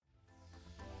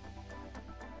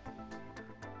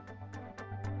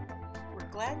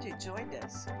glad you joined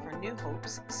us for New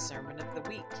Hope's Sermon of the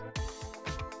Week.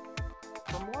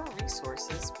 For more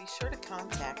resources, be sure to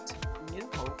contact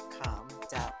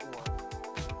newhopecom.org.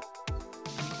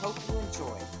 We hope you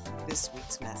enjoy this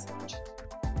week's message.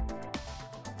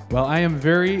 Well, I am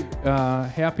very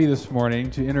happy this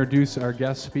morning to introduce our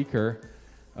guest speaker,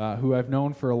 who I've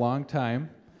known for a long time.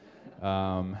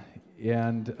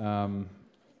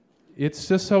 It's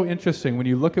just so interesting when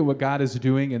you look at what God is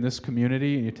doing in this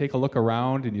community and you take a look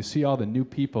around and you see all the new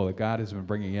people that God has been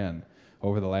bringing in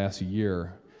over the last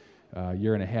year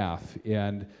and a half.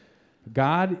 And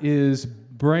God is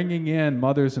bringing in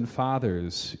mothers and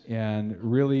fathers and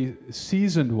really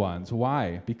seasoned ones.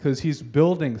 Why? Because He's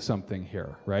building something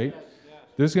here, right? Yes.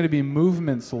 There's going to be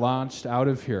movements launched out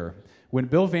of here. When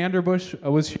Bill Vanderbush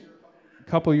was here a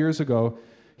couple years ago,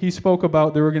 he spoke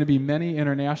about there were going to be many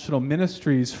international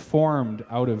ministries formed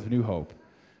out of New Hope.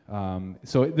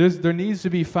 So there needs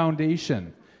to be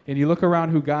foundation. And you look around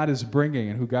who God is bringing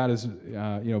and who God is,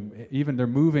 even they're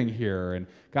moving here. And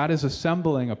God is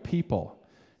assembling a people.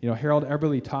 You know, Harold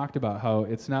Eberly talked about how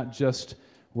it's not just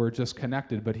we're just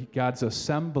connected, but God's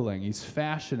assembling. He's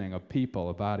fashioning a people,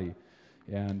 a body.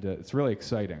 And it's really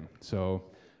exciting. So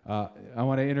I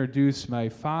want to introduce my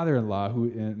father-in-law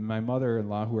and my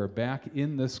mother-in-law who are back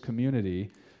in this community.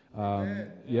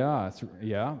 It's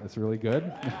really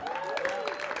good.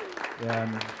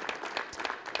 And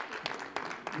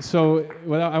so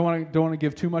don't want to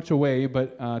give too much away,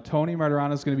 but Tony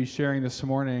Martirano is going to be sharing this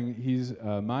morning. He's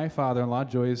my father-in-law,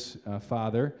 Joy's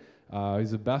father. He's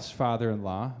the best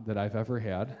father-in-law that I've ever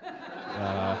had.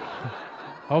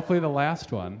 Hopefully the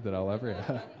last one that I'll ever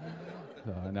have.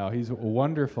 No, he's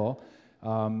wonderful.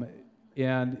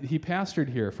 And he pastored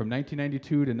here from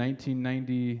 1992 to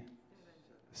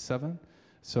 1997.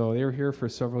 So they were here for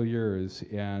several years,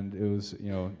 and it was,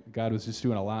 God was just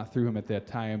doing a lot through him at that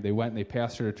time. They went and they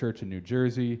pastored a church in New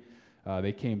Jersey.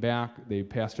 They came back. They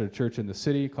pastored a church in the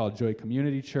city called Joy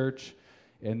Community Church.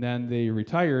 And then they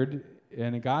retired,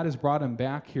 and God has brought them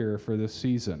back here for this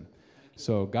season.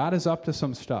 So God is up to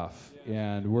some stuff,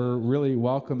 and we're really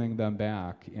welcoming them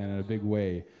back in a big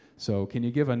way. So can you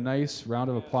give a nice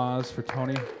round of applause for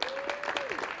Tony?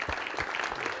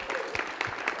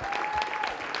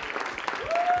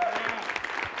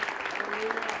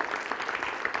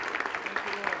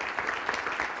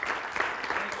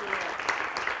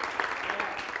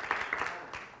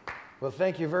 Well,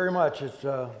 thank you very much. It's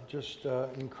just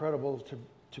incredible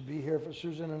to be here for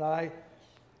Susan and I.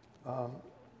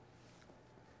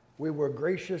 We were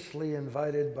graciously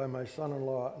invited by my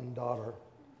son-in-law and daughter.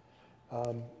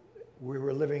 We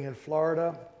were living in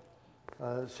Florida.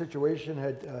 The situation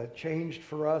had changed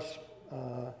for us,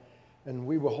 and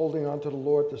we were holding on to the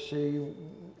Lord to see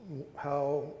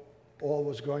how all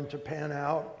was going to pan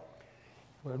out.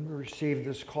 When we received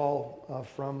this call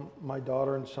from my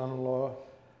daughter and son-in-law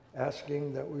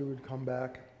asking that we would come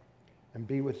back and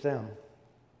be with them.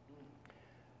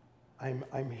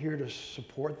 I'm here to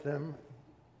support them,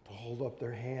 to hold up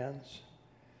their hands,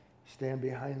 stand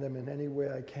behind them in any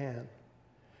way I can.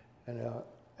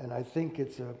 And I think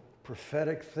it's a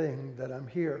prophetic thing that I'm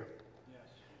here. Yes.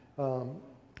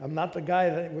 I'm not the guy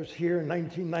that was here in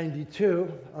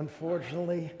 1992,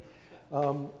 unfortunately.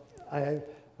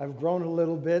 I've grown a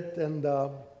little bit and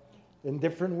in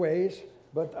different ways,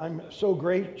 but I'm so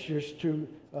gracious to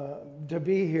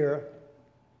be here,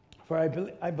 for I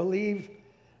believe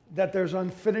that there's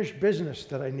unfinished business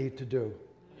that I need to do.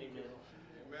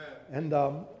 And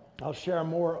I'll share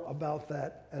more about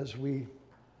that as we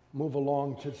move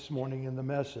along to this morning in the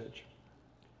message.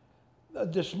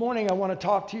 This morning I want to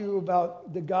talk to you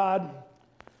about the God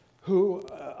who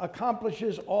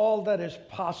accomplishes all that is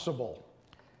possible.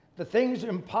 The things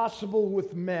impossible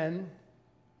with men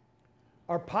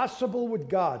are possible with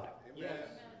God. Amen.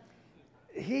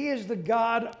 He is the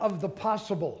God of the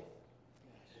possible.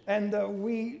 And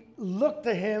we look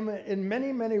to Him in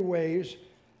many, many ways.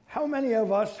 How many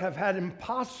of us have had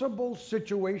impossible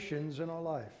situations in our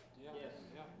life? Yes.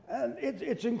 And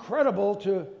it's incredible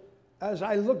as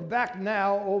I look back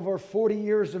now over 40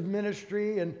 years of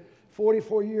ministry and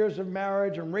 44 years of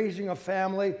marriage and raising a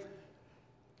family,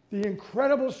 the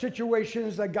incredible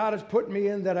situations that God has put me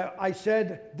in that I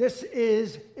said, this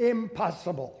is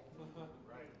impossible.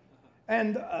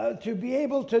 And to be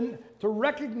able to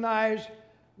recognize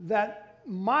that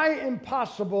my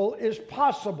impossible is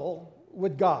possible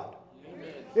with God.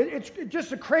 It's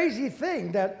just a crazy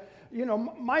thing that,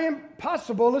 my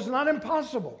impossible is not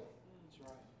impossible. That's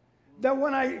right. That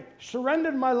when I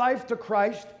surrendered my life to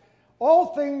Christ,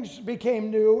 all things became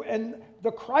new, and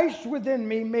the Christ within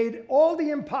me made all the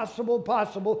impossible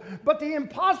possible, but the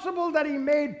impossible that he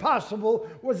made possible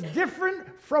was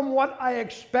different from what I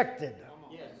expected.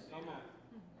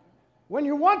 When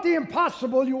you want the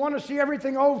impossible, you want to see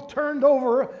everything turned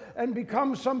over and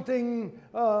become something,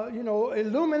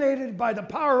 illuminated by the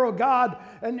power of God,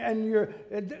 and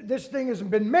this thing has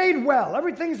been made well.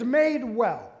 Everything's made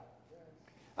well.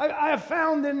 I have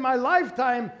found in my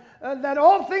lifetime that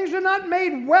all things are not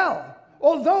made well,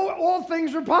 although all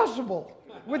things are possible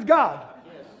with God.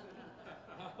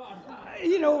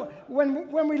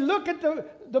 When we look at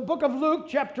the book of Luke,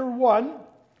 chapter 1,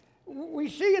 we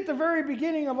see at the very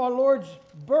beginning of our Lord's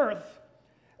birth,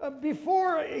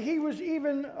 before he was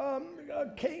even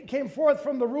came forth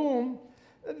from the womb,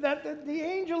 that the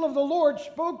angel of the Lord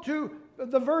spoke to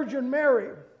the Virgin Mary.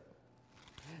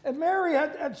 And Mary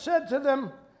had said to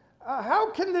them, how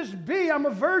can this be? I'm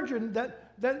a virgin,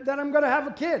 that I'm going to have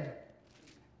a kid.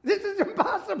 This is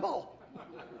impossible.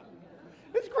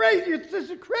 It's crazy. This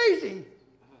is crazy.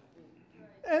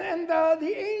 And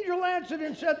the angel answered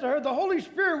and said to her, the Holy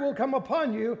Spirit will come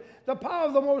upon you, the power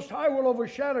of the Most High will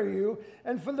overshadow you,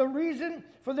 and for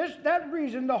that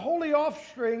reason, the holy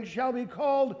offspring shall be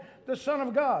called the Son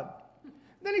of God.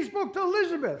 Then he spoke to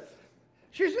Elizabeth.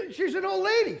 She's an old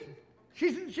lady.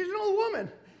 She's an old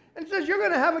woman. And says, you're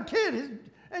going to have a kid,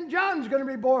 and John's going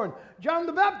to be born, John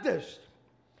the Baptist.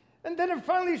 And then it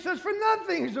finally says, for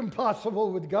nothing is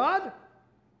impossible with God.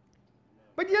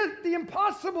 But yet the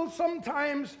impossible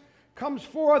sometimes comes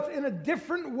forth in a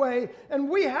different way, and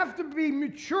we have to be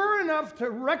mature enough to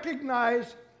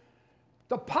recognize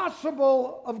the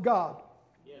possible of God.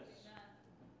 Yes.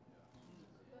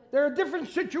 There are different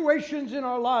situations in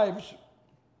our lives,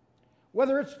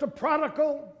 whether it's the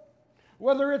prodigal,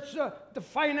 whether it's the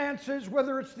finances,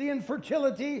 whether it's the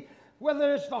infertility,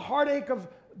 whether it's the heartache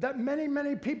that many,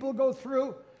 many people go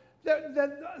through,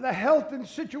 the health and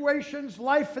situations,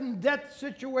 life and death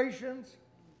situations,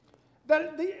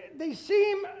 that they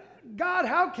seem, God,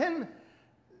 how can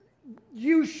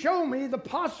you show me the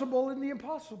possible in the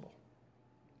impossible?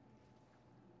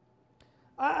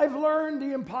 I've learned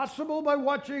the impossible by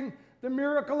watching the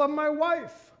miracle of my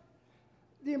wife,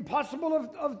 the impossible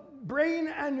of brain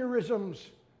aneurysms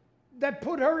that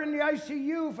put her in the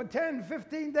ICU for 10,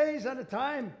 15 days at a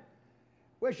time,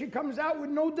 where she comes out with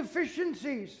no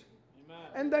deficiencies. Amen.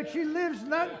 And that she lives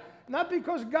not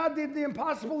because God did the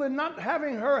impossible in not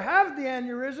having her have the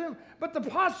aneurysm, but the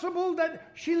possible that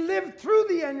she lived through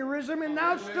the aneurysm and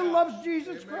now still loves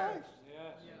Jesus Christ.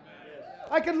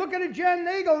 I can look at a Jan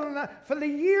Nagel and for the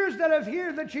years that I've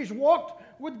heard that she's walked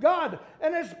with God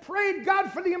and has prayed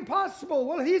God for the impossible.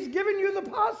 Well, he's given you the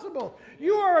possible.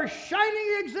 You are a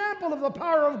shining example of the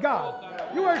power of God.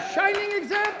 You are a shining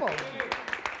example.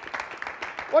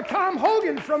 Or Tom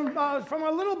Hogan from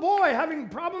a little boy having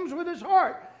problems with his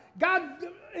heart. God,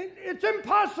 it's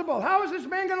impossible. How is this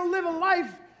man going to live a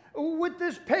life with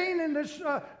this pain and this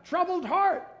troubled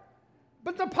heart?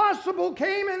 But the possible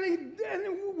came, and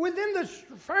within the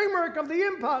framework of the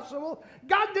impossible,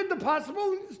 God did the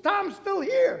possible. Tom's still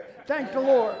here. Thank the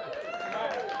Lord.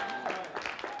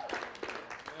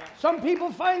 Some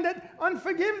people find that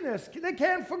unforgiveness. They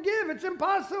can't forgive. It's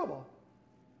impossible.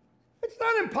 It's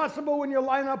not impossible when you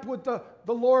line up with the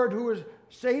Lord who has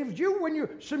saved you, when you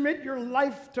submit your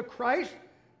life to Christ,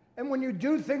 and when you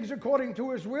do things according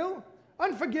to his will.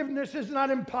 Unforgiveness is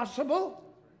not impossible.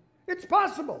 It's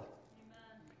possible.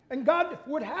 And God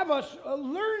would have us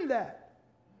learn that.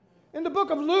 In the book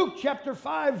of Luke, chapter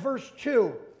 5, verse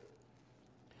 2,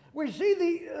 we see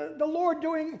the Lord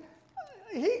doing,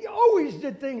 he always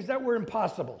did things that were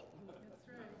impossible.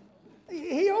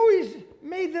 He always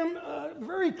made them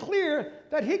very clear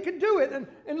that he could do it. And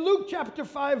in Luke chapter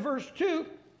 5, verse 2,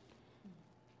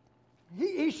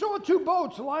 he saw two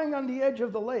boats lying on the edge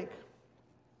of the lake.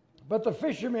 But the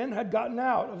fishermen had gotten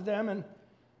out of them and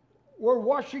were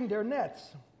washing their nets.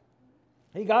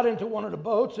 He got into one of the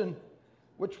boats,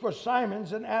 which was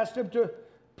Simon's, and asked him to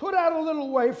put out a little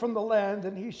way from the land.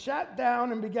 And he sat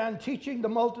down and began teaching the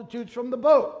multitudes from the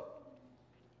boat.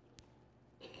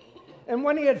 And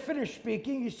when he had finished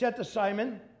speaking, he said to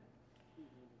Simon,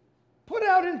 "Put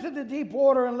out into the deep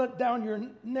water and let down your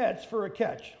nets for a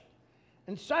catch."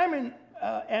 And Simon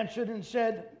answered and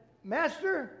said,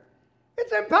 "Master,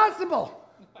 it's impossible.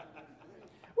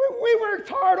 We worked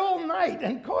hard all night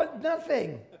and caught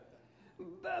nothing.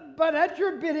 But at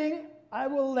your bidding, I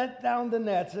will let down the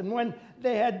nets." And when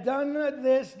they had done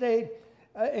this, they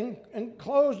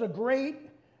enclosed a great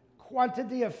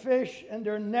quantity of fish, and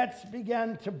their nets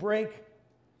began to break.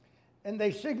 And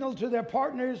they signaled to their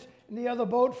partners in the other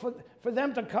boat for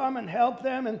them to come and help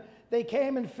them. And they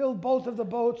came and filled both of the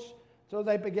boats So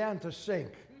they began to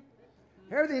sink.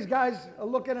 Here these guys are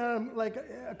looking at him like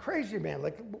a crazy man.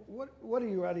 Like, what are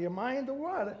you, out of your mind or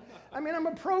what? I mean, I'm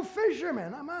a pro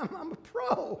fisherman. I'm a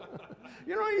pro.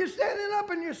 You know, you're standing up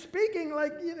and you're speaking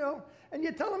like, you know, and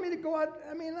you're telling me to go out.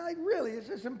 I mean, it's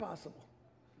just impossible.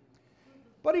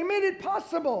 But he made it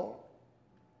possible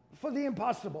for the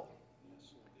impossible.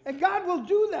 And God will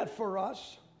do that for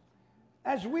us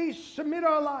as we submit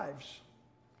our lives.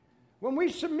 When we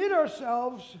submit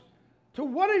ourselves to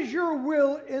what is your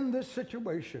will in this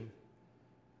situation.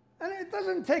 And it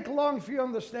doesn't take long for you to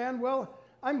understand, well,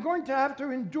 I'm going to have to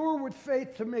endure with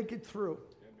faith to make it through.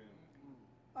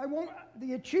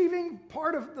 The achieving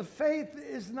part of the faith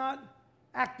is not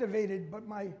activated, but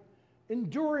my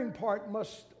enduring part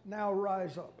must now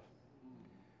rise up.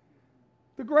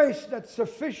 The grace that's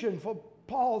sufficient for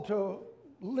Paul to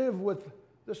live with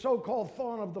the so-called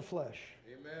thorn of the flesh.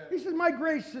 Amen. He said, my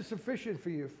grace is sufficient for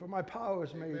you, for my power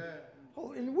is made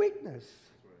whole in weakness.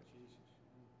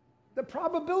 The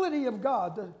probability of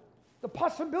God, the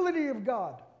possibility of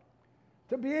God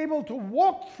to be able to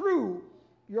walk through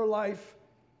your life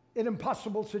in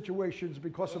impossible situations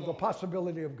because of the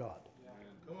possibility of God.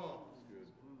 Come on.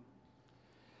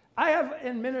 I have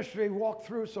in ministry walked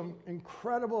through some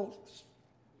incredible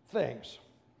things.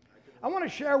 I want to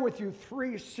share with you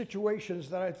 3 situations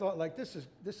that I thought, like, this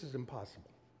is impossible.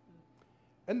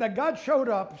 And that God showed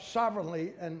up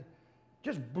sovereignly and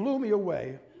just blew me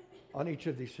away on each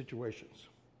of these situations.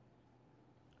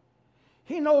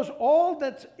 He knows all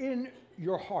that's in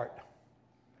your heart.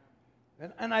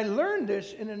 And I learned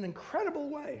this in an incredible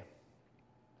way.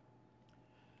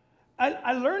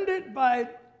 I learned it by,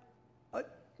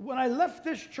 when I left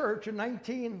this church in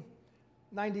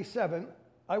 1997,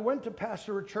 I went to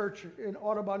pastor a church in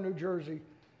Audubon, New Jersey,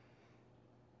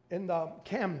 in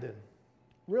Camden,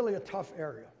 really a tough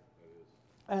area,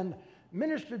 and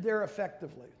ministered there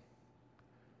effectively.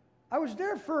 I was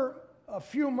there for a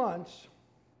few months,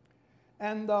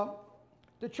 and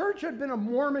the church had been a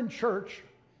Mormon church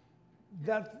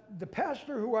that the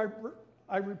pastor who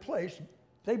I replaced,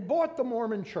 they bought the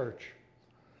Mormon church.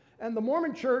 And the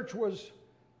Mormon church was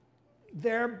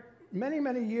there many,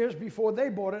 many years before they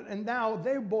bought it, and now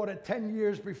they bought it 10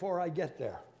 years before I get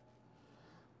there.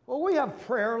 Well, we have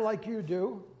prayer like you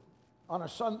do on a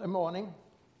Sunday morning,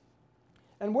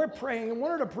 and we're praying, and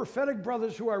one of the prophetic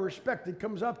brothers who I respected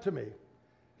comes up to me.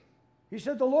 He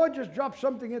said, the Lord just dropped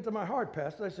something into my heart,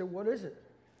 Pastor. I said, what is it?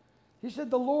 He said,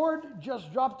 the Lord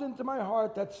just dropped into my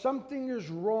heart that something is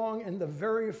wrong in the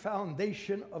very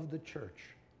foundation of the church.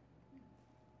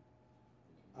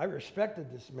 I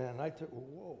respected this man. I thought,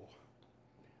 whoa.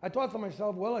 I thought to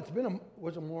myself, well,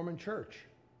 was a Mormon church.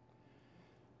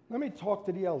 Let me talk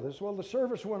to the elders. Well, the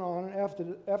service went on,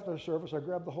 and after the service, I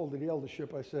grabbed the hold of the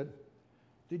eldership. I said,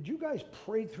 did you guys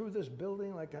pray through this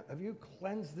building? Like, have you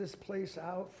cleansed this place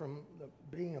out from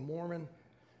being a Mormon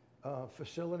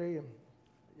facility? And,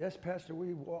 yes, Pastor,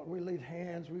 we laid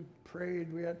hands, we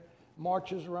prayed, we had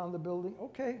marches around the building.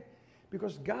 Okay,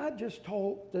 because God just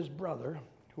told this brother,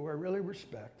 who I really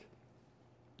respect,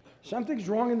 something's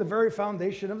wrong in the very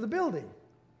foundation of the building.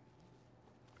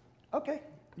 Okay,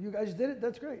 you guys did it,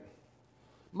 that's great.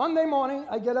 Monday morning,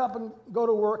 I get up and go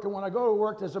to work, and when I go to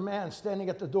work, there's a man standing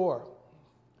at the door.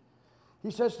 He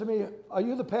says to me, are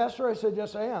you the pastor? I said,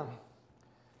 yes, I am.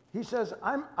 He says,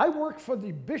 I work for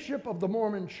the bishop of the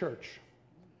Mormon church.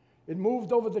 It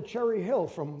moved over to Cherry Hill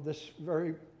from this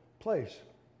very place.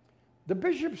 The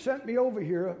bishop sent me over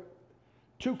here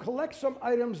to collect some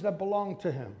items that belong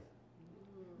to him.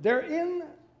 They're in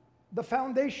the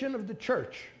foundation of the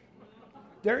church.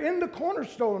 They're in the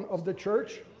cornerstone of the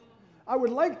church. I would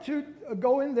like to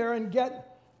go in there and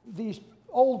get these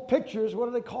old pictures. What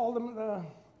do they call them?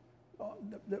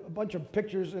 A bunch of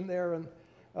pictures in there and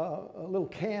a little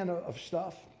can of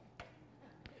stuff.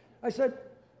 I said,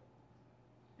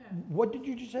 what did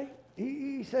you just say?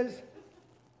 He says,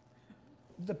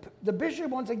 the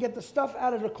bishop wants to get the stuff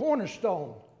out of the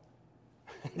cornerstone.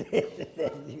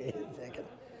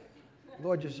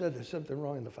 Lord just said there's something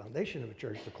wrong in the foundation of a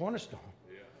church, the cornerstone.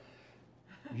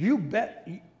 Yeah. You bet.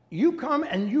 You come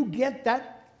and you get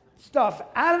that stuff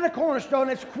out of the cornerstone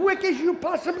as quick as you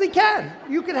possibly can.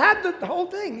 You can have the whole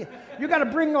thing. You got to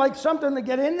bring like something to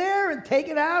get in there and take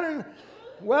it out. And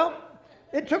well,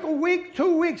 it took a week,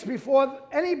 2 weeks before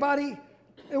anybody.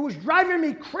 It was driving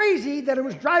me crazy that it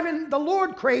was driving the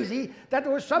Lord crazy that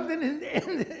there was something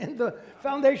in the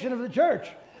foundation of the church.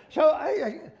 So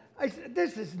I said,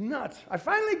 this is nuts. I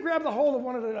finally grabbed a hold of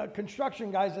one of the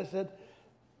construction guys. I said,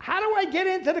 how do I get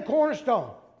into the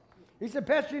cornerstone? He said,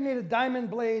 Pastor, you need a diamond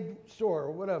blade saw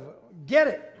or whatever. Get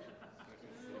it.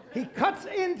 He cuts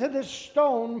into this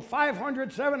stone,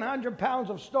 500, 700 pounds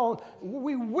of stone.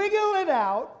 We wiggle it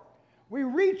out. We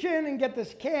reach in and get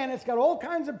this can. It's got all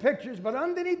kinds of pictures, but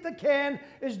underneath the can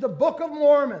is the Book of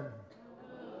Mormon.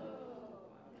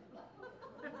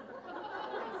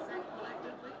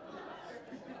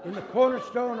 In the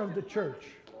cornerstone of the church,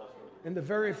 in the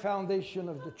very foundation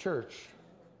of the church.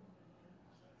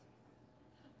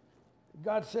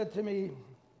 God said to me,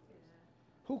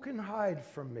 who can hide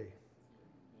from me?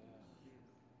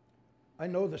 I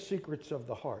know the secrets of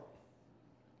the heart.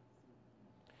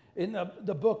 In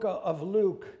the book of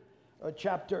Luke,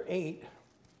 chapter 8,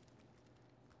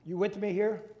 you with me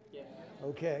here? Yeah.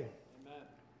 Okay.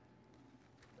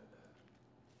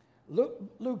 Amen.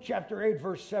 Luke chapter 8,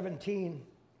 verse 17.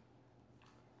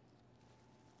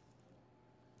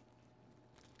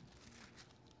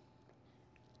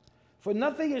 For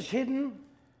nothing is hidden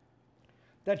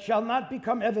that shall not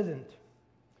become evident,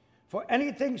 for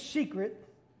anything secret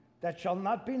that shall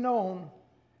not be known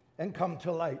and come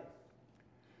to light.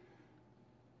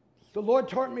 The Lord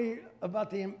taught me about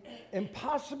the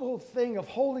impossible thing of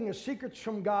holding a secret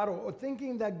from God, or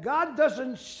thinking that God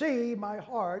doesn't see my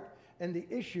heart and the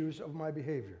issues of my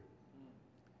behavior.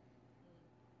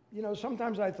 You know,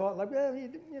 sometimes I thought, like, well,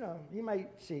 he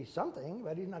might see something,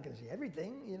 but he's not going to see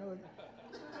everything, you know.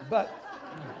 But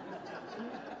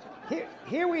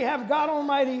here we have God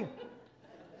Almighty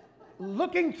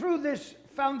looking through this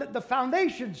the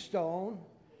foundation stone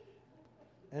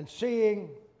and seeing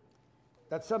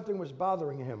that something was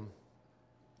bothering him,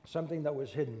 something that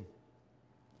was hidden.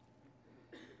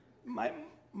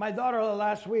 My daughter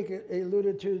last week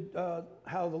alluded to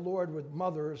how the Lord with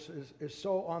mothers is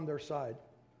so on their side,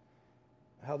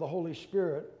 how the Holy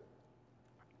Spirit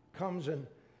comes and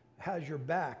has your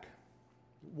back,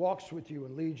 walks with you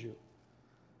and leads you.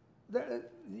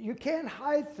 You can't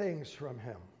hide things from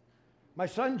him. My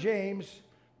son James,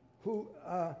 who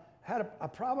had a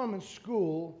problem in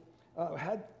school,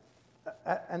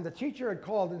 and the teacher had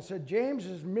called and said, James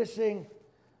is missing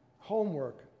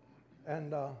homework.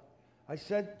 And I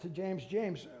said to James,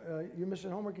 you're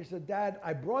missing homework? He said, Dad,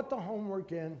 I brought the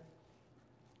homework in.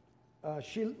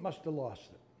 She must have lost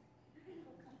it.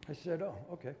 I said, oh,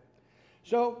 okay.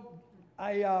 So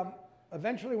I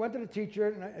eventually went to the teacher,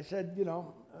 and I said,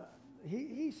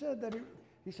 he said,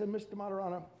 Mr.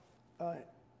 Maturana,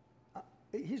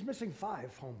 he's missing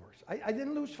 5 homeworks. I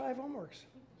didn't lose 5 homeworks.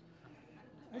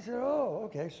 I said, oh,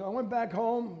 okay. So I went back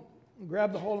home,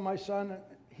 grabbed a hold of my son.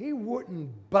 He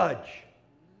wouldn't budge.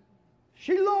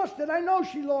 She lost it. I know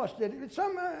she lost it. It's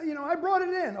I brought it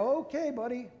in. Okay,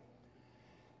 buddy.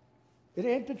 It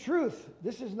ain't the truth.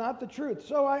 This is not the truth.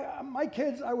 So my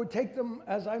kids, I would take them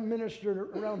as I ministered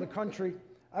around the country.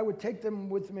 I would take them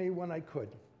with me when I could.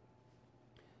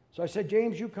 So I said,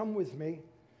 James, you come with me,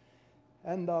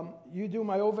 and you do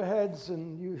my overheads,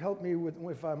 and you help me with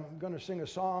if I'm going to sing a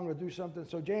song or do something.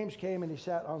 So James came, and he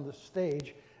sat on the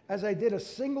stage as I did a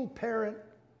single parent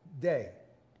day.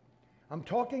 I'm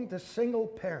talking to single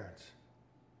parents.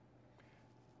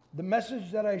 The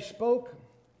message that I spoke,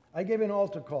 I gave an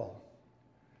altar call.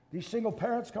 These single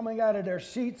parents coming out of their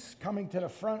seats, coming to the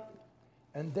front,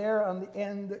 and there on the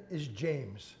end is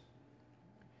James.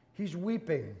 He's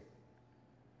weeping.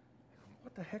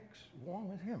 What the heck's wrong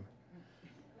with him?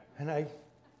 And I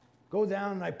go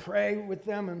down and I pray with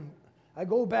them, and I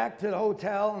go back to the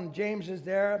hotel, and James is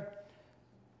there.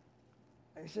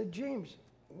 I said, James,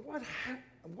 what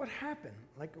happened?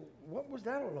 Like, what was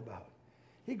that all about?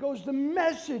 He goes, the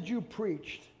message you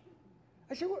preached.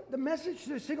 I said, what, the message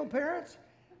to the single parents?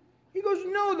 He goes,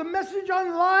 no, the message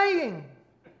on lying.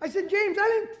 I said, James, I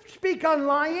didn't speak on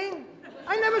lying.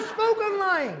 I never spoke on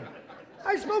lying.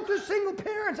 I spoke to single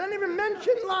parents. I never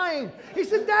mentioned lying. He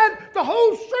said, Dad, the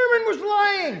whole sermon was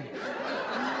lying.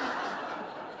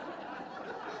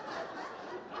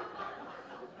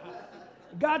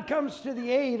 God comes to the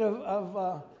aid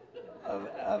of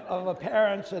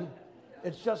parents, and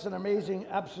it's just an amazing,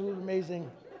 absolute amazing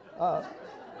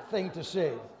thing to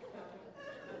see.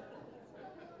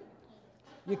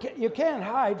 You can't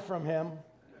hide from him.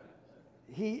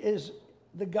 He is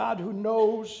the God who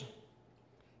knows,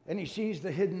 and he sees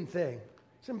the hidden thing.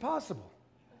 It's impossible.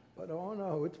 But oh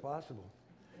no, it's possible.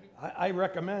 I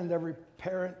recommend every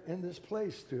parent in this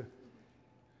place to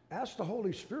ask the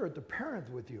Holy Spirit to parent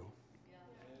with you.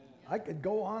 I could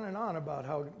go on and on about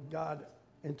how God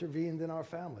intervened in our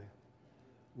family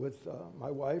with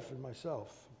my wife and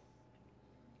myself.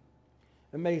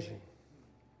 Amazing.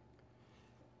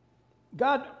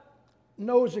 God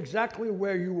knows exactly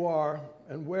where you are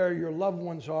and where your loved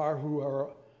ones are who are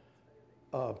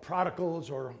prodigals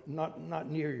or not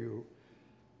near you.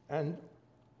 And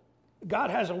God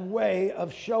has a way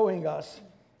of showing us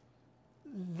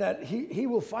that he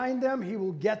will find them, he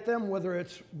will get them, whether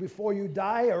it's before you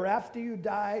die or after you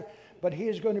die, but he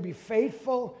is going to be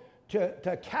faithful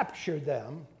to capture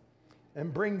them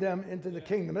and bring them into the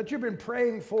kingdom that you've been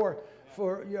praying for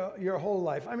your whole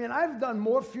life. I mean, I've done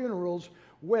more funerals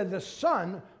where the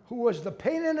son, who was the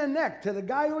pain in the neck to the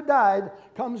guy who died,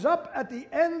 comes up at the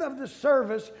end of the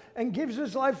service and gives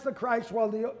his life to Christ while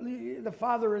the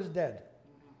father is dead.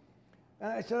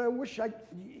 And I said, I wish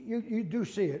you do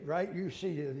see it, right? You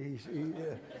see it.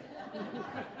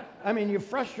 I mean, you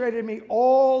frustrated me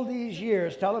all these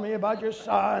years telling me about your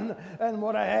son and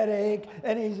what a headache,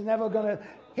 and he's never going to.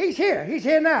 He's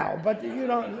here now, but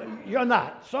you're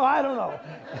not. So I don't know.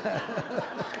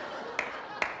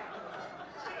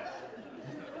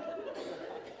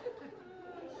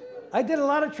 I did a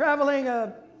lot of traveling.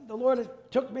 The Lord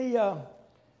took me to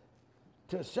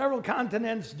several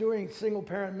continents doing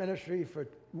single-parent ministry for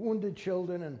wounded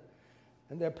children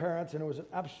and their parents, and it was an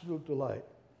absolute delight.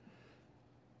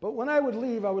 But when I would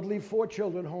leave 4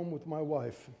 children home with my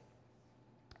wife.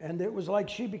 And it was like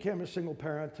she became a single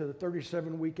parent to the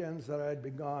 37 weekends that I had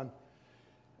been gone.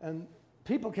 And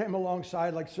people came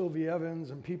alongside, like Sylvie Evans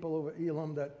and people over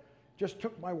Elam, that just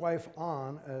took my wife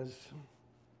on as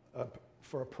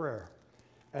for a prayer.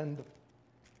 And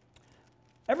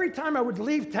every time I would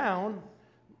leave town,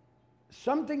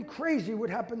 something crazy would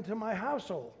happen to my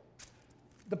household.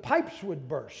 The pipes would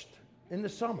burst in the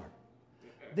summer.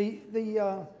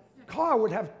 The car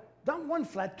would have not 1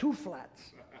 flat, 2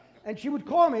 flats. And she would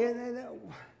call me,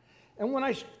 and when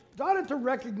I started to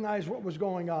recognize what was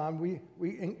going on, we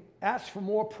asked for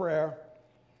more prayer,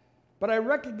 but I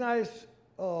recognized,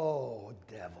 oh,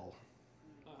 devil,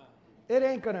 it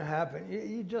ain't going to happen.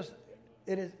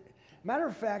 It is. Matter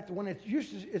of fact, when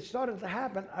it started to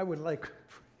happen, I would like,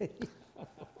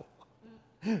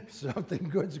 something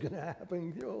good's going to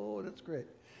happen. Oh, that's great.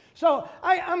 So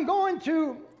I'm going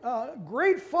to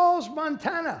Great Falls,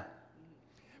 Montana,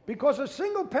 because a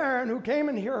single parent who came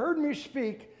in here, heard me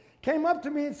speak, came up to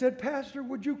me and said, Pastor,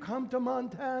 would you come to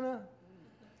Montana?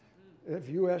 If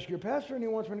you ask your pastor and he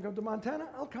wants me to come to Montana,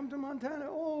 I'll come to Montana.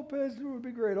 Oh, Pastor, it would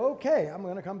be great. Okay, I'm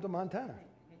going to come to Montana.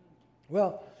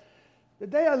 Well, the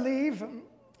day I leave,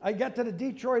 I get to the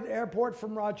Detroit airport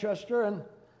from Rochester, and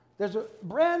there's a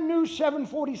brand new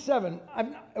 747.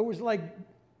 It was like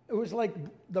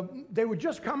they were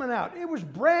just coming out. It was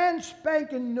brand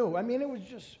spanking new. I mean, it was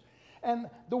just, and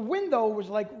the window was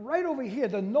like right over here.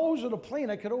 The nose of the plane,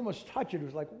 I could almost touch it. It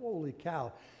was like, holy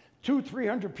cow.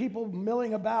 200-300 people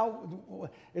milling about.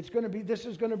 This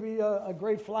is going to be a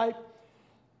great flight.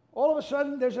 All of a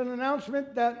sudden, there's an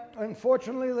announcement that,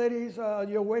 unfortunately, ladies,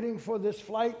 you're waiting for this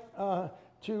flight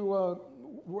to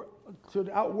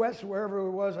out west, wherever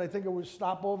it was. I think it was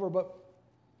stopover, but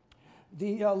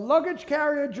the luggage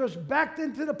carrier just backed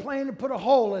into the plane and put a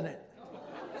hole in it.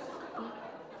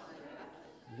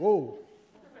 Whoa.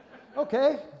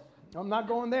 Okay, I'm not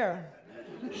going there.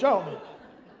 So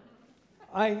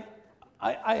I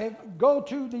go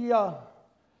to the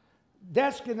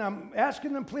desk and I'm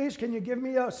asking them, please, can you give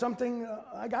me something?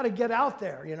 I got to get out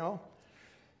there,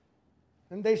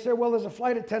 And they said, well, there's a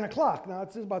flight at 10 o'clock. Now,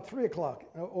 it's about 3 o'clock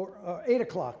or 8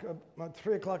 o'clock, about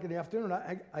 3 o'clock in the afternoon.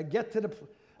 I get to the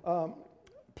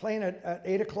plane at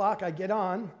 8 o'clock. I get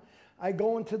on. I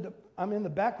go I'm in the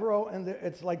back row, and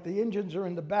it's like the engines are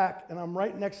in the back, and I'm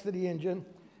right next to the engine,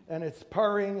 and it's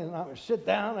purring, and I sit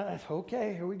down, and I say,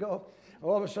 okay, here we go.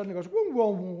 All of a sudden, it goes, whoom,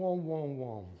 whoom, whoom, whoom,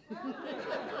 whoom.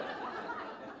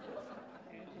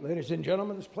 Ladies and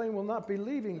gentlemen, this plane will not be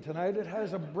leaving tonight. It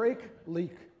has a brake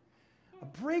leak. A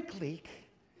brake leak?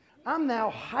 I'm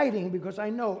now hiding because I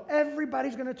know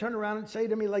everybody's going to turn around and say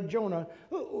to me like Jonah,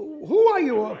 who are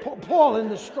you, Paul, in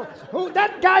the story?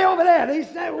 That guy over there.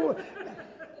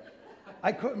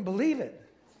 I couldn't believe it.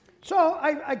 So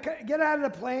I get out of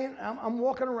the plane. I'm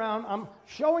walking around. I'm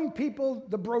showing people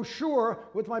the brochure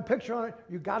with my picture on it.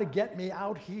 You got to get me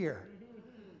out here.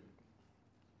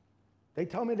 They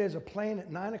tell me there's a plane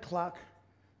at 9 o'clock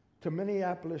to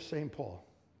Minneapolis, St. Paul.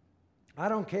 I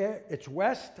don't care. It's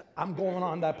west. I'm going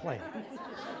on that plane.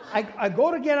 I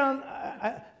go to get on.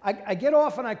 I get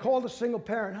off and I call the single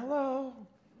parent. Hello.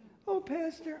 Oh,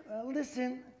 Pastor,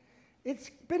 listen.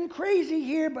 It's been crazy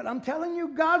here, but I'm telling you,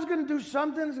 God's going to do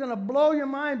something that's going to blow your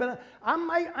mind. But I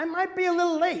might be a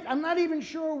little late. I'm not even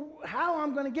sure how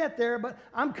I'm going to get there, but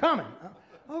I'm coming.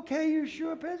 Okay, you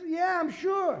sure, Pastor? Yeah, I'm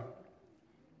sure.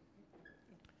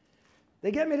 They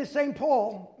get me to St.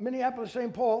 Paul, Minneapolis,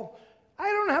 St. Paul.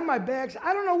 I don't have my bags.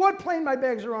 I don't know what plane my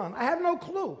bags are on. I have no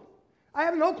clue. I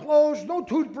have no clothes, no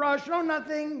toothbrush, no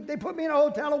nothing. They put me in a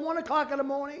hotel at 1 o'clock in the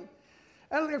morning.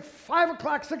 And at 5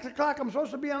 o'clock, 6 o'clock, I'm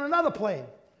supposed to be on another plane.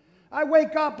 I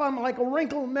wake up, I'm like a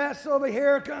wrinkled mess over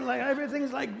here, kind of like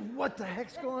everything's like, what the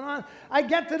heck's going on? I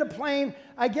get to the plane.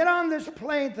 I get on this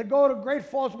plane to go to Great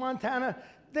Falls, Montana.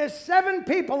 There's 7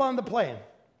 people on the plane.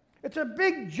 It's a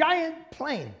big, giant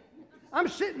plane. I'm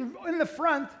sitting in the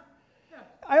front.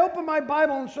 I open my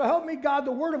Bible, and so help me God,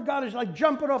 the Word of God is like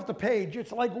jumping off the page.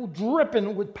 It's like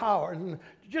dripping with power and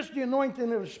just the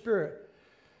anointing of the Spirit.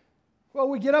 Well,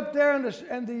 we get up there, and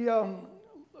the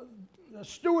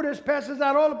stewardess passes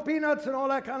out all the peanuts and all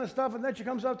that kind of stuff, and then she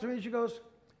comes up to me and she goes,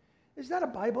 "Is that a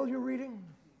Bible you're reading?"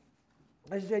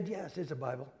 I said, "Yes, it's a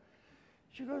Bible."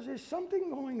 She goes, "Is something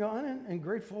going on in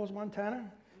Great Falls,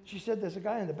 Montana?" She said, "There's a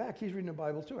guy in the back, he's reading the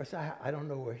Bible too." I said, "I don't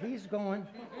know where he's going,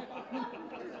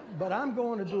 but I'm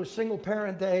going to do a single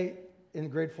parent day in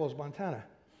Great Falls, Montana."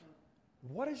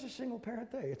 What is a single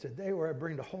parent day? It's a day where I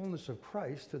bring the wholeness of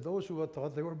Christ to those who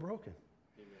thought they were broken.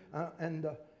 And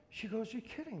she goes, "You're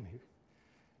kidding me."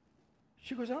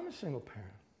 She goes, "I'm a single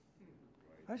parent."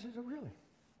 I said, "Oh, really?"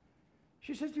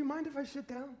 She says, "Do you mind if I sit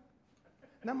down?"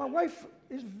 Now, my wife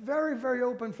is very, very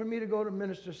open for me to go to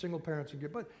minister single parents and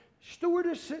give, but Stewart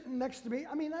is sitting next to me.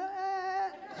 I mean,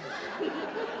 I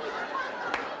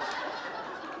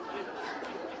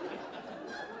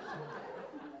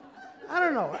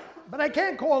don't know, but I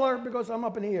can't call her because I'm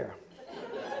up in the air.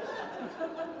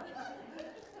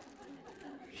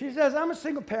 She says, "I'm a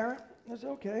single parent." I said,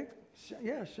 "Okay.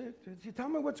 Yeah, she tell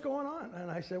me what's going on." And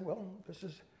I said, "Well, this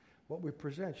is what we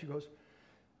present." She goes,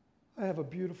 "I have a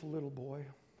beautiful little boy.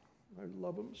 I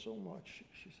love him so much,"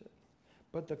 she said.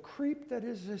 "But the creep that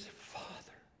is his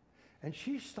father," and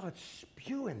she starts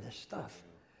spewing this stuff.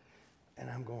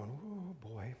 And I'm going, "Oh,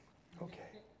 boy,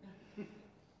 okay."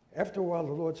 After a while,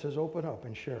 the Lord says, "Open up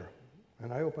and share."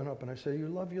 And I open up and I say, "You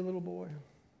love your little boy?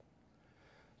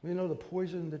 You know the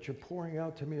poison that you're pouring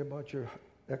out to me about your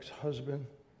ex-husband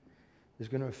is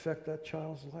going to affect that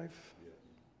child's life?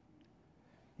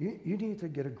 You need to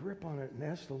get a grip on it and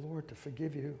ask the Lord to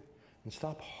forgive you and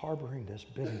stop harboring this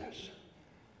bitterness."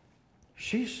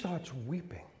 She starts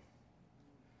weeping.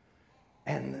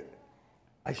 And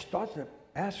I start to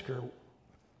ask her,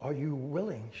 "Are you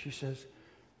willing?" She says,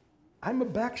 "I'm a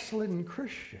backslidden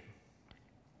Christian.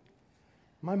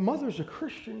 My mother's a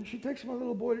Christian. She takes my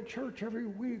little boy to church every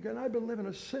week, and I've been living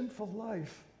a sinful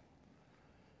life."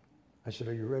 I said,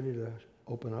 "Are you ready to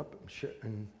open up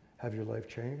and have your life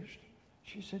changed?"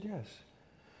 She said, "Yes."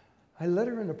 I led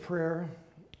her in a prayer,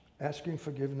 asking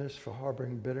forgiveness for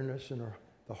harboring bitterness in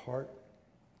the heart,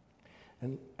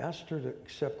 and asked her to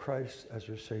accept Christ as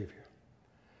her Savior.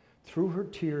 Through her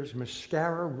tears,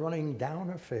 mascara running down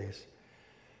her face,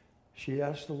 she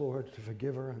asked the Lord to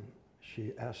forgive her, and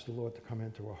she asked the Lord to come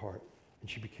into her heart, and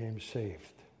she became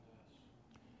saved.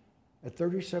 At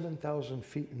 37,000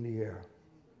 feet in the air,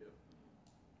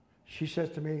 she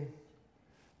said to me,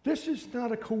 "This is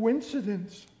not a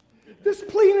coincidence. This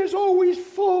plane is always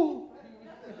full."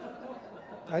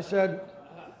 I said,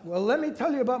 "Well, let me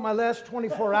tell you about my last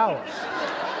 24 hours.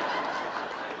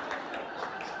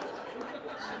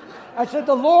 I said,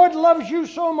 the Lord loves you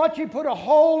so much, he put a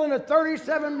hole in a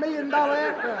 $37 million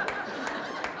aircraft.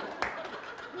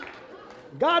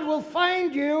 God will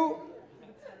find you.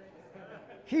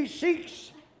 He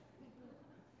seeks,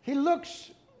 he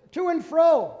looks to and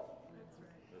fro.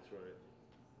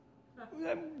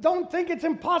 Don't think it's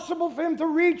impossible for him to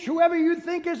reach whoever you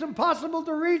think is impossible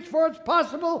to reach, for it's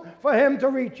possible for him to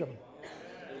reach him.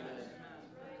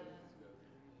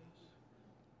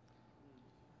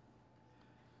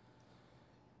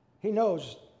 He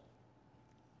knows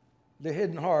the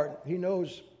hidden heart. He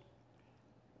knows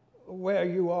where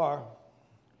you are.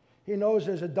 He knows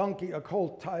there's a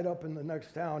colt tied up in the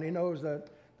next town. He knows that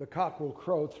the cock will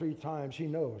crow 3 times. He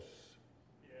knows.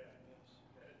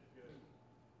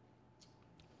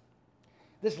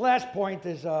 This last point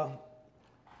is,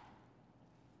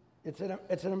 it's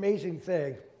an amazing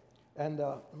thing. And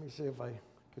let me see if I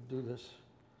could do this.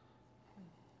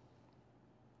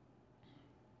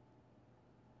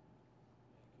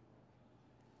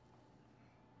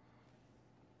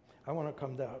 I want to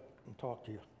come down and talk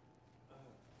to you.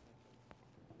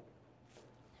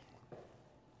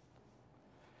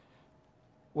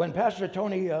 When Pastor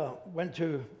Tony went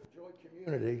to Joy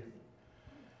Community,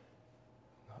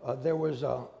 there was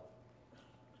a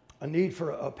need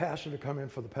for a pastor to come in,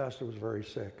 for the pastor was very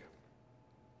sick.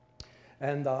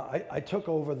 And I took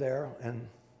over there, and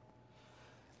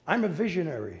I'm a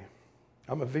visionary.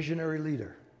 I'm a visionary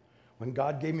leader. When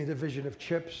God gave me the vision of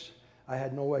CHIPS, I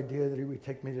had no idea that he would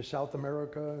take me to South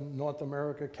America, North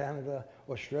America, Canada,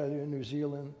 Australia, New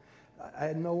Zealand. I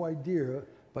had no idea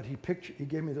But he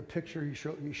gave me the picture, he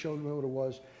showed me what it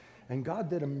was. And God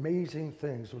did amazing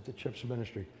things with the CHIPS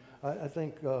ministry. I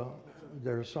think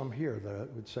there are some here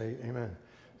that would say amen,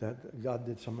 that God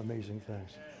did some amazing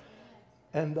things.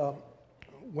 And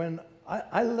when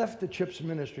I left the CHIPS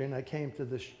ministry and I came to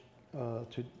this,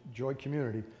 to Joy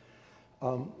Community,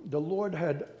 the Lord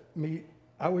had me,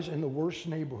 I was in the worst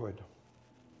neighborhood.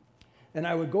 And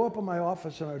I would go up in my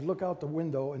office and I would look out the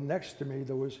window, and next to me it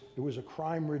was a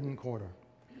crime-ridden corner.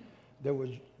 There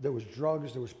was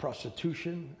drugs, there was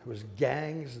prostitution, there was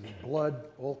gangs, there was blood,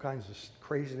 all kinds of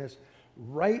craziness.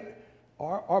 Right,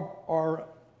 our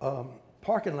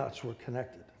parking lots were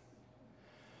connected.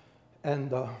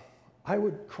 And I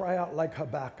would cry out like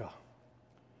Habakkuk,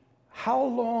 how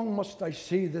long must I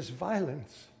see this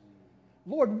violence?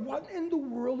 Lord, what in the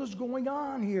world is going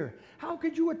on here? How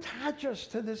could you attach us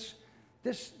to this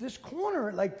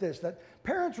corner like this, that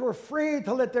parents were afraid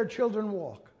to let their children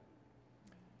walk?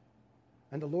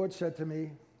 And the Lord said to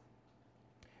me,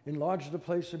 enlarge the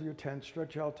place of your tent,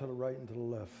 stretch out to the right and to the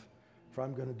left, for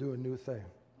I'm going to do a new thing.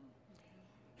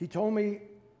 He told me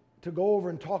to go over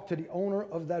and talk to the owner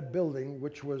of that building,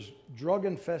 which was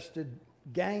drug-infested,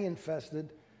 gang-infested,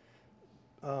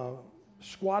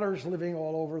 squatters living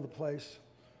all over the place.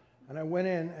 And I went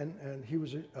in, and he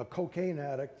was a cocaine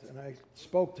addict, and I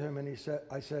spoke to him, and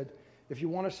I said, if you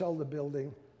want to sell the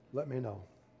building, let me know.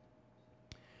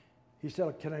 He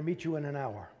said, can I meet you in an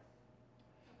hour?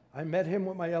 I met him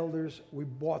with my elders. We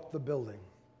bought the building.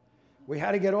 We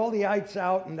had to get all the ites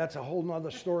out, and that's a whole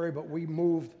nother story, but we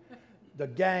moved the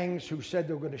gangs who said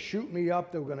they were going to shoot me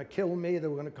up, they were going to kill me, they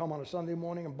were going to come on a Sunday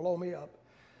morning and blow me up.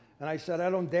 And I said,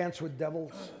 I don't dance with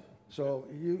devils, so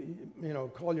you know,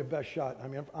 call your best shot. I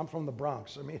mean, I'm from the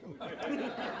Bronx. I mean,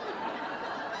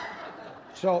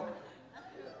 so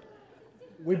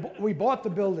we bought the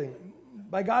building.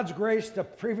 By God's grace, the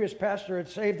previous pastor had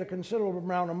saved a considerable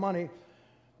amount of money,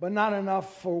 but not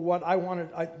enough for what I wanted,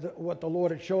 what the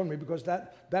Lord had shown me, because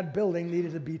that building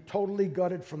needed to be totally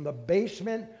gutted from the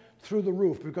basement through the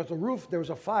roof, because the roof, there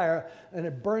was a fire, and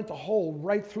it burnt a hole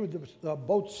right through the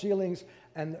boat ceilings,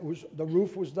 and the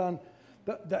roof was done.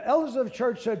 The elders of the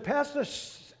church said, Pastor,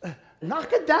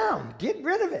 knock it down, get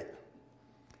rid of it.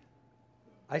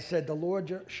 I said, the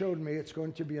Lord showed me it's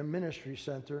going to be a ministry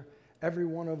center. Every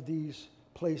one of these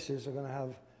places are going to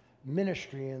have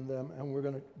ministry in them,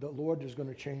 and the Lord is going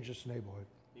to change this neighborhood.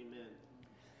 Amen.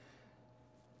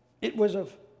 It was a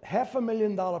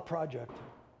 $500,000 project.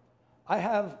 I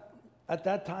have, at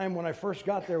that time when I first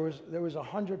got there was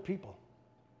 100 people.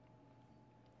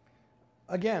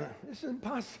 Again, this is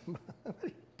impossible.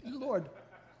 Lord.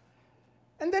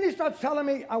 And then he starts telling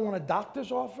me, I want a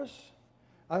doctor's office,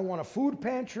 I want a food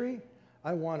pantry,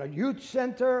 I want a youth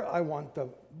center, I want the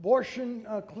abortion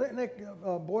clinic,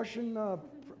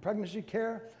 pregnancy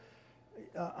care,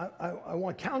 I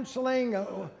want counseling.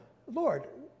 Lord,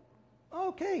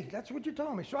 okay, that's what you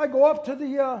told me. So I go up to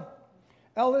the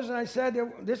elders and I said,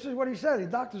 this is what he said, a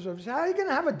doctor's office. He said, how are you going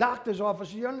to have a doctor's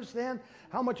office? Do you understand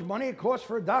how much money it costs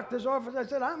for a doctor's office? I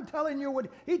said, I'm telling you what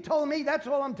he told me, that's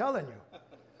all I'm telling you.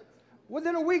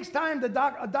 Within a week's time, a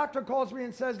doctor calls me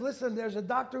and says, listen, there's a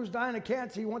doctor who's dying of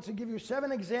cancer. He wants to give you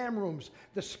 7 exam rooms,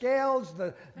 the scales,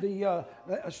 the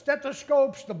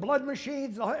stethoscopes, the blood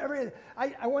machines, everything.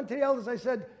 I went to the elders. I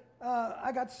said,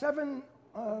 I got 7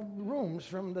 rooms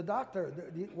from the doctor.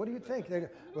 What do you think? They go,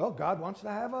 well, God wants to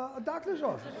have a doctor's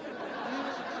office.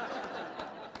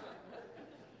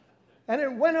 And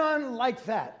it went on like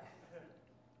that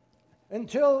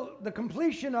until the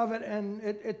completion of it, and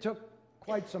it took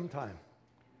quite some time.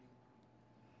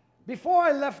 Before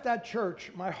I left that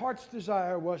church, my heart's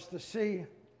desire was to see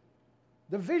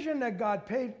the vision that God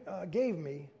gave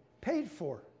me paid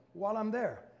for while I'm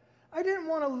there. I didn't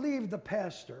want to leave the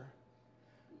pastor.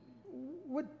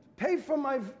 Would pay for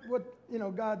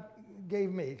what God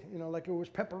gave me, like it was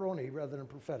pepperoni rather than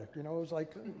prophetic. It was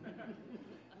like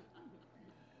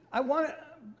I wanted,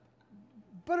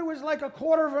 but it was like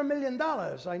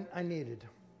 $250,000 I needed.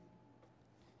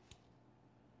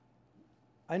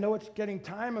 I know it's getting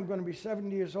time. I'm going to be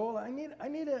 70 years old. I need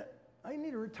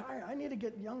to retire. I need to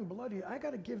get young blood here. I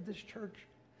got to give this church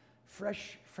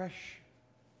fresh.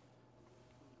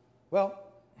 Well,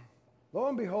 lo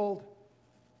and behold,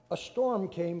 a storm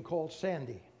came called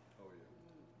Sandy. Oh, yeah.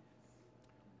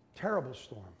 Terrible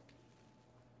storm.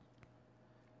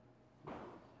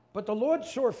 But the Lord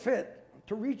saw fit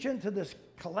to reach into this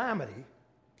calamity.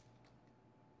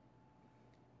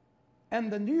 And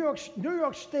the New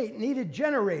York State needed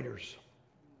generators.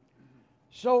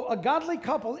 So a godly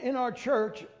couple in our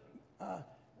church,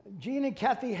 Gene and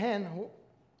Kathy Henn,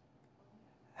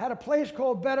 had a place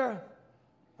called Better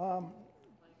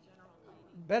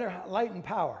Better Light and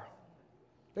Power.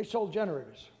 They sold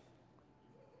generators.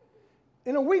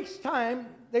 In a week's time,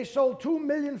 they sold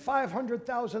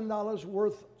 $2,500,000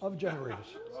 worth of generators.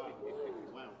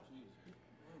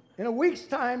 In a week's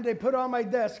time, they put on my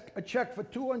desk a check for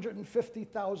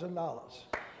 $250,000.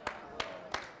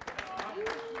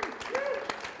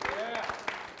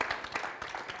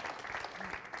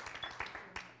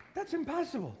 That's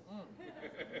impossible.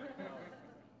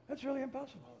 That's really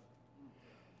impossible.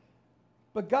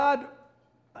 But God,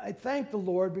 I thank the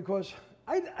Lord because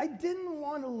I didn't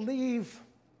want to leave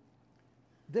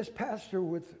this pastor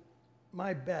with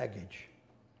my baggage.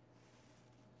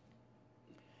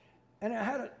 And I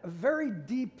had a very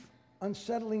deep,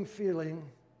 unsettling feeling,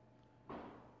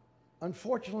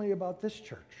 unfortunately, about this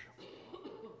church.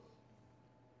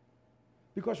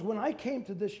 Because when I came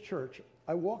to this church,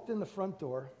 I walked in the front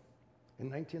door in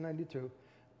 1992,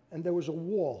 and there was a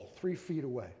wall 3 feet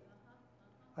away.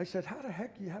 I said, how the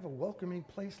heck do you have a welcoming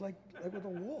place like with a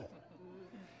wall?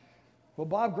 Well,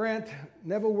 Bob Grant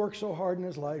never worked so hard in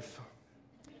his life.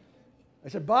 I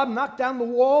said, Bob, knock down the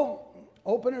wall,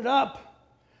 open it up.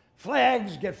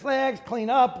 Flags, get flags, clean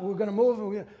up. We're going to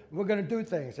move, we're going to do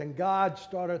things. And God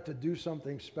started to do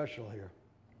something special here.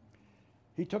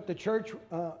 He took the church,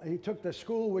 he took the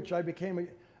school, which I became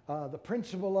the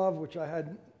principal of, which I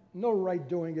had no right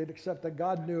doing it, except that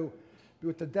God knew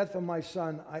with the death of my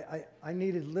son, I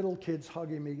needed little kids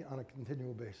hugging me on a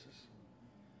continual basis.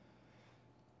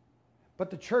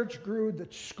 But the church grew,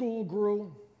 the school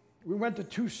grew. We went to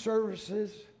 2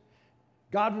 services.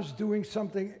 God was doing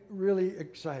something really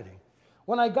exciting.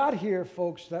 When I got here,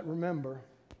 folks that remember,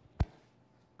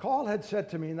 Carl had said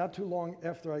to me not too long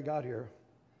after I got here,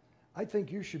 I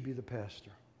think you should be the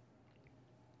pastor.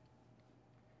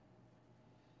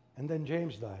 And then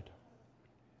James died.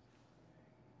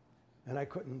 And I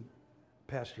couldn't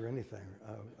pastor anything.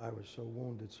 I was so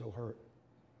wounded, so hurt.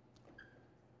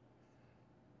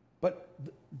 But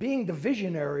being the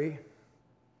visionary,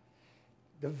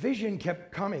 the vision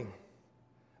kept coming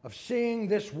of seeing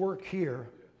this work here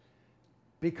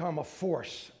become a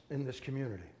force in this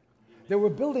community. They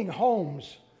were building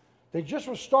homes. They just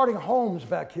were starting homes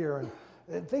back here,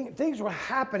 and things were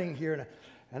happening here.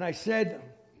 And I said,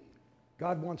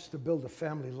 God wants to build a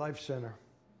family life center.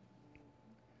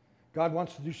 God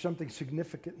wants to do something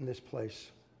significant in this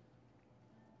place.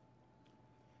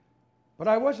 But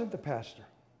I wasn't the pastor.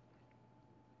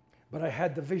 But I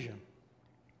had the vision.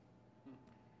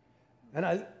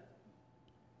 And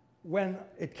when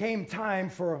it came time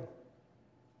for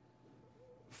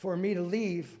me to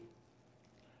leave,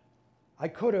 I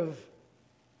could have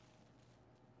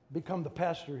become the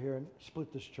pastor here and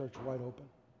split this church wide open.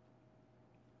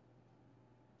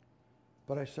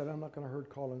 But I said, I'm not going to hurt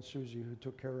Carl and Susie, who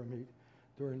took care of me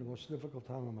during the most difficult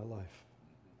time of my life.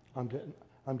 I'm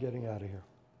getting out of here.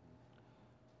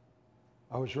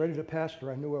 I was ready to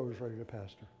pastor. I knew I was ready to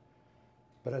pastor.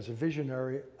 But as a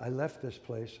visionary, I left this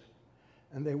place,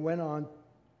 and they went on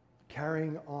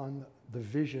carrying on the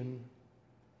vision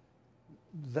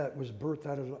that was birthed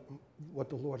out of what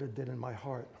the Lord had did in my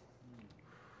heart.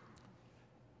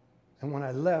 And when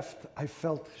I left, I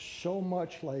felt so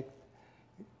much like,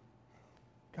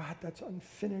 God, that's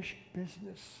unfinished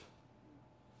business.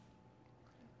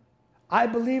 I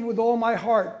believe with all my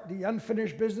heart the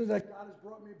unfinished business that God has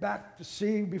brought me back to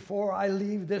see before I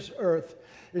leave this earth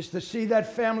is to see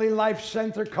that Family Life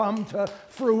Center come to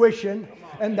fruition,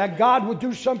 and that God would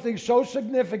do something so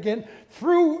significant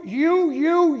through you,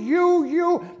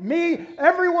 me,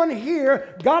 everyone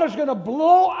here. God is going to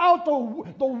blow out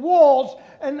the walls,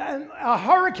 and a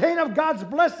hurricane of God's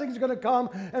blessings is going to come,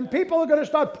 and people are going to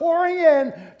start pouring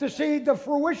in to see the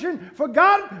fruition. For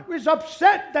God is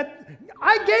upset that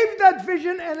I gave that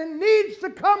vision, and it needs to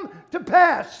come to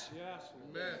pass. Yes.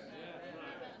 Amen.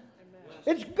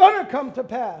 It's going to come to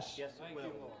pass. Yes, thank you,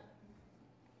 Lord.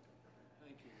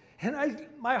 Thank you. And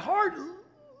my heart,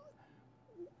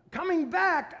 coming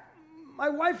back, my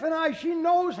wife and I, she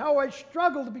knows how I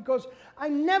struggled, because I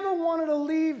never wanted to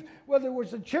leave, whether it was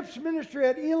the CHIPS ministry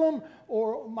at Elam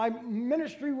or my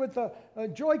ministry with the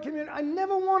Joy Community. I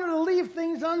never wanted to leave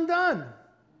things undone.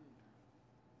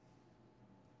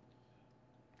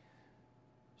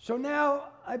 So now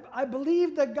I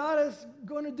believe that God is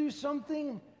going to do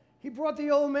something. He brought the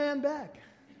old man back.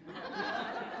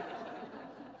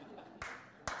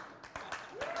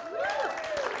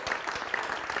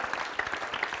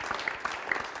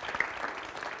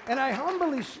 And I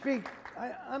humbly speak.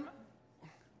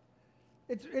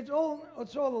 It's all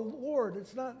the Lord.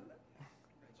 It's not.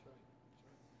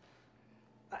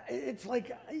 It's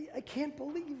like I can't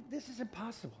believe this is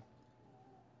impossible.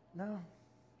 No,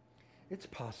 it's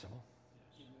possible.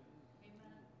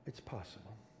 it's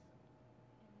possible.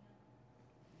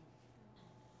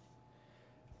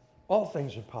 All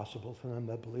things are possible to them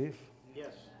that believe.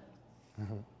 Yes.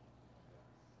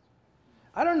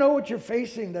 I don't know what you're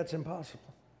facing that's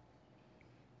impossible.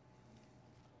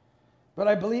 But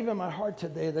I believe in my heart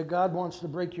today that God wants to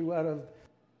break you out of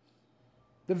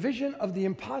the vision of the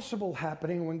impossible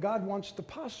happening when God wants the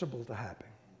possible to happen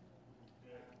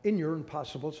in your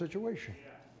impossible situation.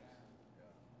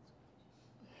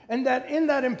 And that in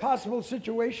that impossible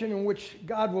situation in which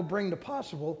God will bring the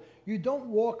possible, you don't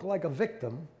walk like a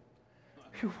victim,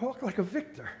 you walk like a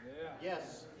victor.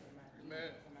 Yes.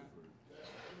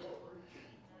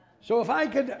 So if I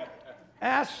could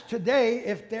ask today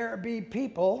if there be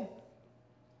people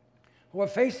who are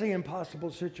facing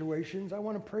impossible situations, I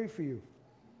want to pray for you.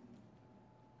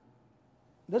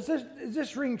 Is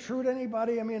this ring true to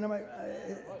anybody? I mean,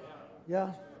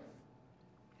 yeah?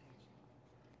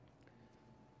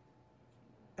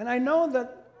 And I know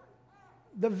that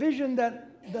the vision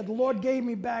that the Lord gave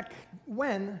me back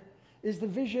when is the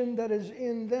vision that is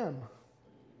in them.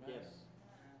 Yes.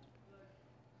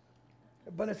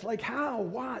 But it's like, how?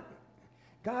 What?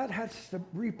 God has to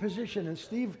reposition. And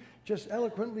Steve just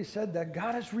eloquently said that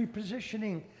God is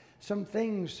repositioning some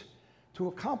things to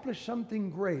accomplish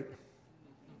something great.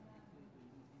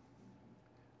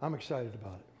 I'm excited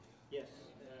about it. Yes.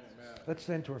 Let's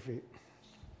stand to our feet.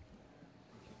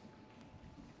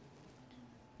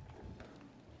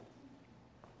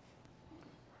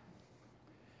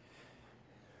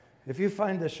 If you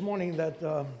find this morning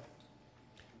that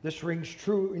this rings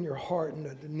true in your heart and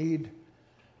that the need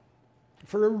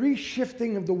for a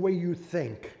reshifting of the way you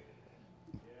think,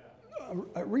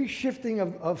 a reshifting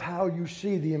of how you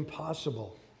see the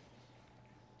impossible.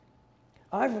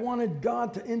 I've wanted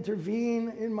God to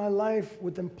intervene in my life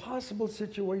with impossible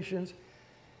situations,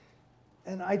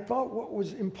 and I thought what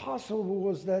was impossible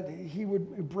was that He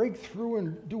would break through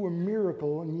and do a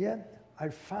miracle, and yet I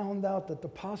found out that the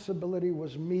possibility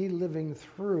was me living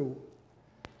through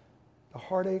the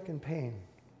heartache and pain,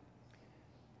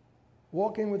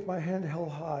 walking with my head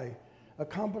held high,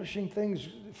 accomplishing things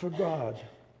for God.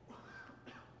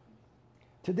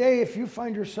 Today, if you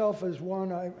find yourself as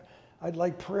one, I'd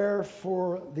like prayer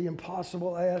for the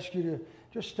impossible. I ask you to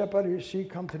just step out of your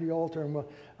seat, come to the altar, and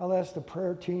I'll ask the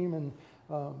prayer team and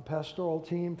pastoral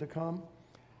team to come.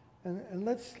 And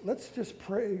let's just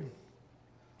pray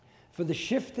for the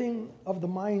shifting of the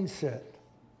mindset.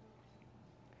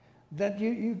 That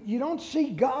you don't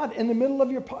see God in the middle of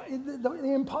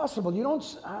the impossible. You don't.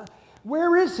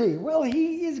 Where is He? Well,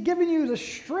 He is giving you the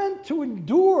strength to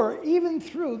endure even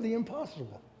through the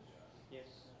impossible. Yes.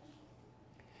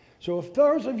 So if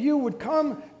those of you would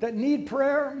come that need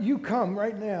prayer, you come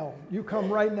right now. You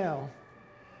come right now.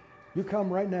 You come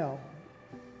right now.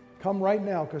 Come right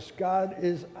now, because God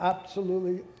is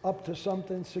absolutely up to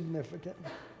something significant.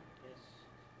 Yes.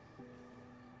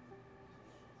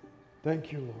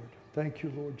 Thank you, Lord. Thank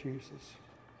you, Lord Jesus.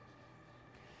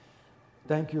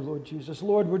 Thank you, Lord Jesus.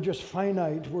 Lord, we're just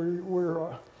finite.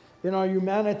 We're in our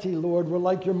humanity, Lord. We're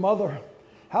like your mother.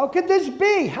 How could this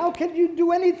be? How could you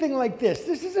do anything like this?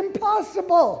 This is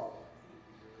impossible.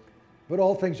 But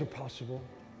all things are possible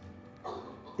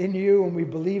in you, and we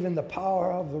believe in the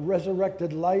power of the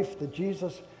resurrected life that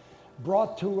Jesus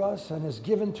brought to us and has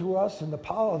given to us, and the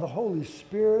power of the Holy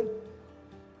Spirit.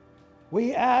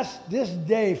 We ask this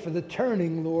day for the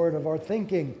turning, Lord, of our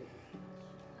thinking.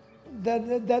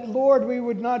 That Lord, we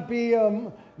would not be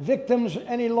victims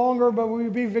any longer, but we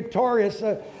would be victorious.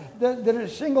 That a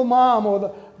single mom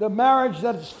or the marriage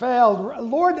that has failed,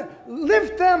 Lord,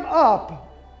 lift them up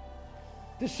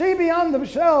to see beyond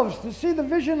themselves, to see the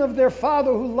vision of their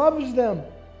Father who loves them,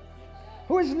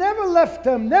 who has never left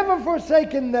them, never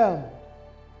forsaken them.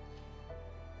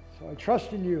 So I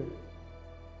trust in you.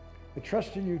 I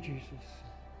trust in you, Jesus.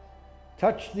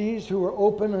 Touch these who are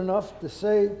open enough to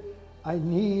say, I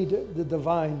need the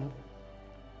divine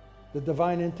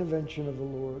intervention of the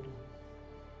Lord.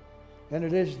 And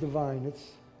it is divine.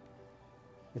 It's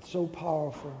so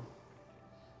powerful.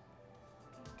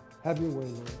 Have your way,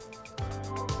 Lord.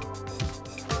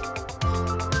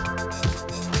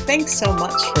 Thanks so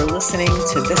much for listening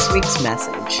to this week's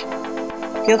message.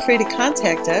 Feel free to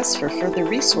contact us for further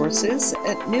resources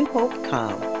at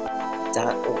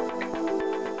newhopecom.org.